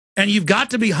And you've got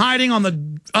to be hiding on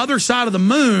the other side of the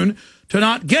moon to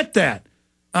not get that.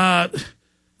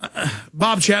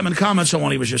 Bob Chapman comments on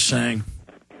what he was just saying.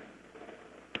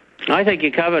 I think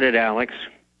you covered it, Alex.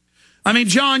 I mean,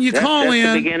 John, that's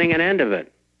the beginning and end of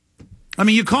it. I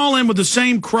mean, you call in with the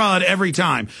same crud every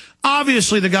time.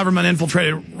 Obviously, the government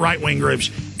infiltrated right-wing groups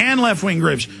and left-wing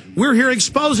groups. We're here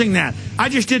exposing that. I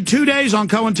just did 2 days on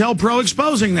COINTELPRO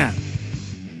exposing that.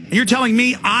 And you're telling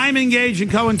me I'm engaged in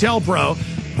COINTELPRO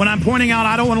when I'm pointing out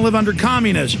I don't want to live under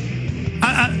communism.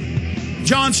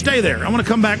 John, stay there. I want to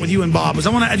come back with you and Bob, because I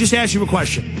want to just ask you a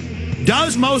question.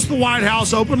 Does most of the White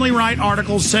House openly write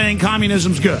articles saying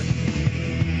communism's good?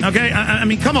 Okay? I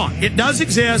mean, come on. It does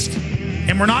exist,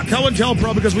 and we're not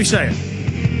COINTELPRO because we say it.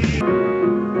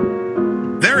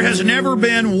 There has never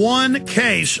been one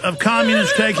case of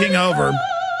communists taking over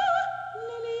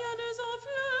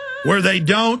where they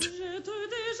don't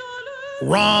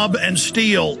rob and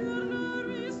steal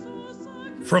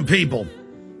from people.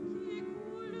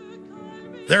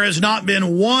 There has not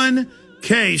been one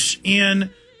case in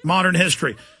modern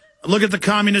history. Look at the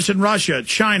communists in Russia,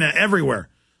 China, everywhere.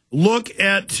 Look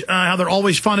at how they're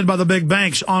always funded by the big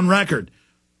banks on record.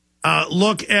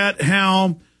 Look at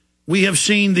how we have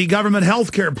seen the government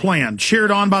health care plan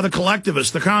cheered on by the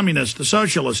collectivists, the communists, the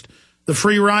socialists, the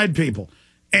free ride people.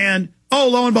 And, oh,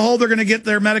 lo and behold, they're going to get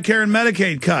their Medicare and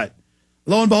Medicaid cut.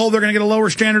 Lo and behold, they're going to get a lower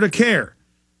standard of care.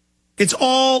 It's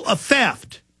all a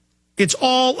theft. It's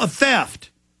all a theft.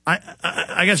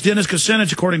 I guess Dennis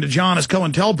Kucinich, according to John, is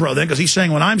COINTELPRO then, because he's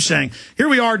saying what I'm saying. Here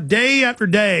we are day after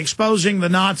day exposing the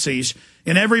Nazis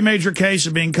in every major case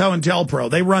of being COINTELPRO.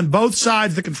 They run both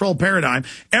sides of the control paradigm.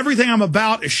 Everything I'm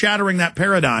about is shattering that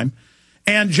paradigm.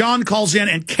 And John calls in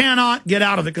and cannot get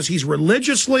out of it because he's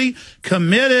religiously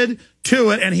committed to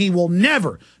it, and he will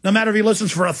never, no matter if he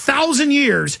listens for 1,000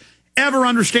 years, ever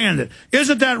understand it.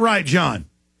 Isn't that right, John?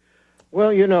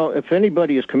 Well, you know, if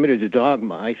anybody is committed to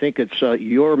dogma, I think it's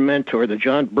your mentor, the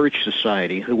John Birch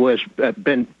Society, who has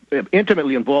been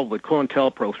intimately involved with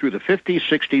COINTELPRO through the 50s,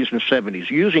 60s, and 70s,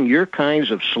 using your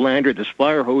kinds of slander, this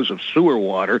fire hose of sewer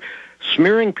water,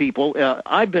 smearing people.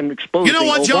 I've been exposed. You know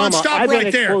what, John? Obama. Stop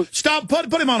right there. Stop.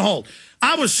 Put him on hold.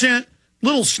 I was sent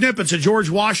little snippets of George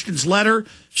Washington's letter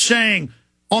saying,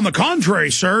 on the contrary,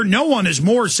 sir, no one is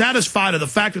more satisfied of the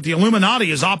fact that the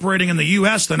Illuminati is operating in the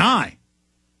U.S. than I.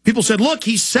 People said, look,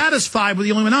 he's satisfied with the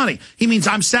Illuminati. He means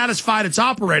I'm satisfied it's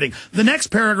operating. The next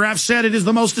paragraph said it is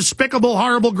the most despicable,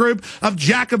 horrible group of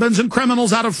Jacobins and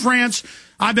criminals out of France.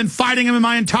 I've been fighting them in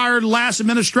my entire last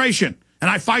administration, and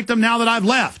I fight them now that I've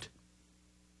left.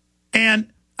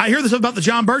 And I hear this about the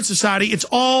John Birch Society. It's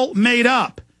all made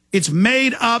up. It's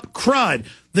made up crud.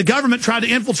 The government tried to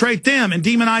infiltrate them and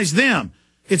demonize them.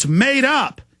 It's made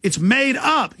up. It's made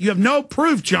up. You have no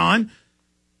proof, John.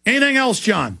 Anything else,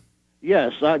 John?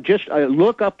 Yes, just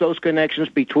look up those connections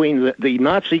between the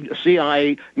Nazi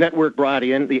CIA network brought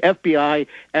in, the FBI,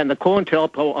 and the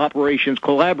COINTELPRO operations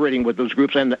collaborating with those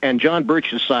groups and John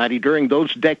Birch Society during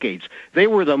those decades. They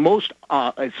were the most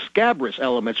scurrilous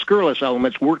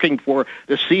elements working for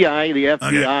the CIA, the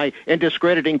FBI, and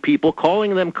discrediting people,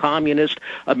 calling them communist,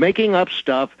 making up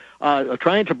stuff,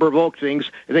 trying to provoke things.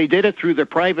 They did it through the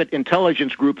private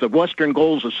intelligence group, the Western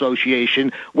Goals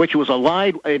Association, which was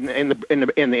allied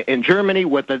in Germany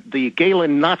with the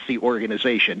Galen Nazi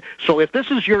organization. So if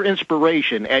this is your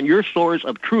inspiration and your source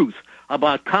of truth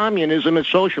about communism and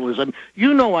socialism,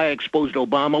 you know I exposed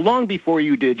Obama long before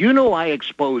you did. You know I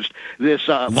exposed this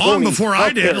long before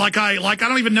I did. Like I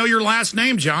don't even know your last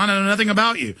name, John. I know nothing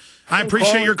about you. I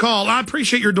appreciate your call. I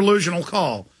appreciate your delusional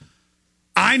call.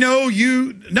 I know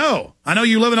you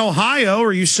live in Ohio,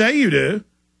 or you say you do.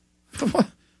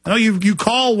 I know you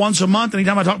call once a month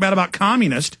anytime I talk bad about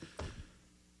communist.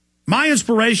 My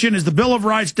inspiration is the Bill of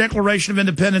Rights, Declaration of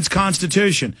Independence,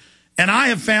 Constitution. And I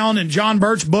have found in John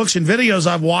Birch books and videos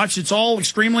I've watched, it's all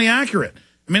extremely accurate.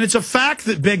 I mean, it's a fact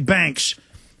that big banks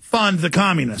fund the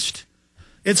communist.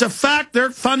 It's a fact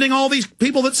they're funding all these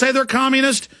people that say they're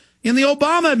communist in the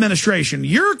Obama administration.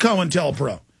 You're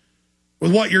COINTELPRO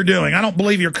with what you're doing. I don't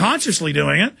believe you're consciously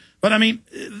doing it, but I mean,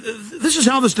 this is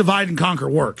how this divide and conquer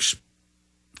works.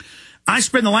 I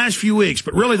spent the last few weeks,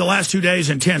 but really the last 2 days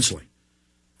intensely,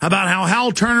 about how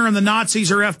Hal Turner and the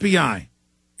Nazis are FBI,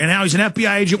 and how he's an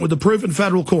FBI agent with the proof in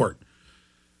federal court.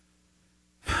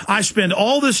 I spend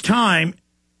all this time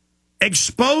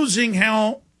exposing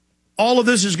how all of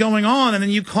this is going on, and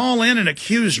then you call in and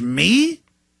accuse me?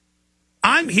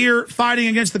 I'm here fighting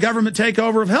against the government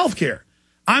takeover of health care.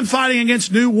 I'm fighting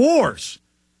against new wars.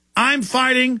 I'm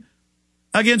fighting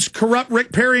against corrupt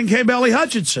Rick Perry and K. Belly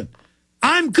Hutchison.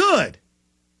 I'm good.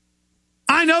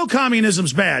 I know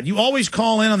communism's bad. You always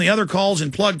call in on the other calls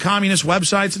and plug communist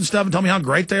websites and stuff and tell me how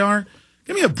great they are.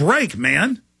 Give me a break,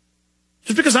 man.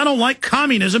 Just because I don't like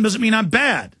communism doesn't mean I'm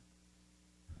bad.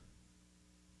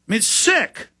 I mean, it's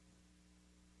sick.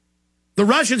 The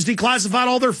Russians declassified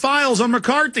all their files on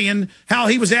McCarthy and how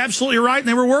he was absolutely right and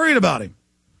they were worried about him.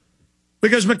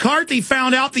 Because McCarthy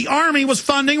found out the army was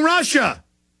funding Russia.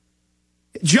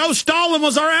 Joe Stalin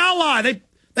was our ally.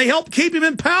 They helped keep him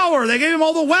in power. They gave him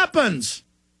all the weapons.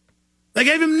 They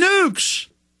gave him nukes.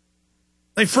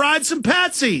 They fried some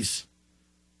patsies.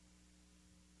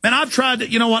 And I've tried to,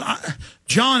 you know what,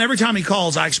 John, every time he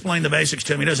calls, I explain the basics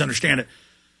to him. He doesn't understand it.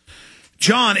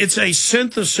 John, it's a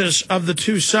synthesis of the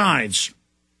two sides.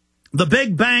 The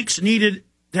big banks needed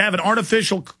to have an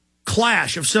artificial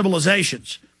clash of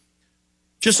civilizations.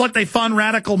 Just like they fund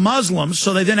radical Muslims,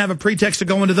 so they then have a pretext to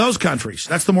go into those countries.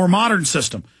 That's the more modern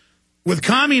system. With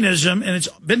communism, and it's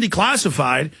been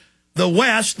declassified, the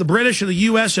West, the British and the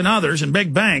U.S. and others, and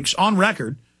big banks, on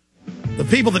record, the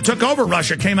people that took over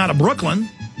Russia came out of Brooklyn.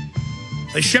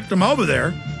 They shipped them over there,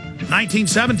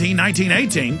 1917,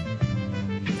 1918.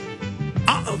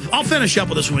 I'll finish up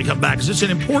with this when we come back, because it's an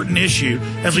important issue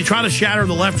as we try to shatter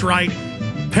the left-right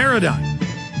paradigm.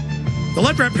 The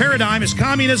left-right paradigm is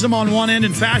communism on one end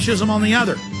and fascism on the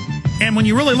other. And when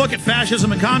you really look at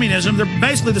fascism and communism, they're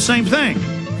basically the same thing.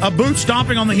 A boot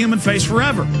stomping on the human face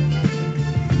forever.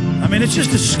 I mean, it's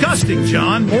just disgusting,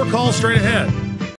 John. More calls straight ahead.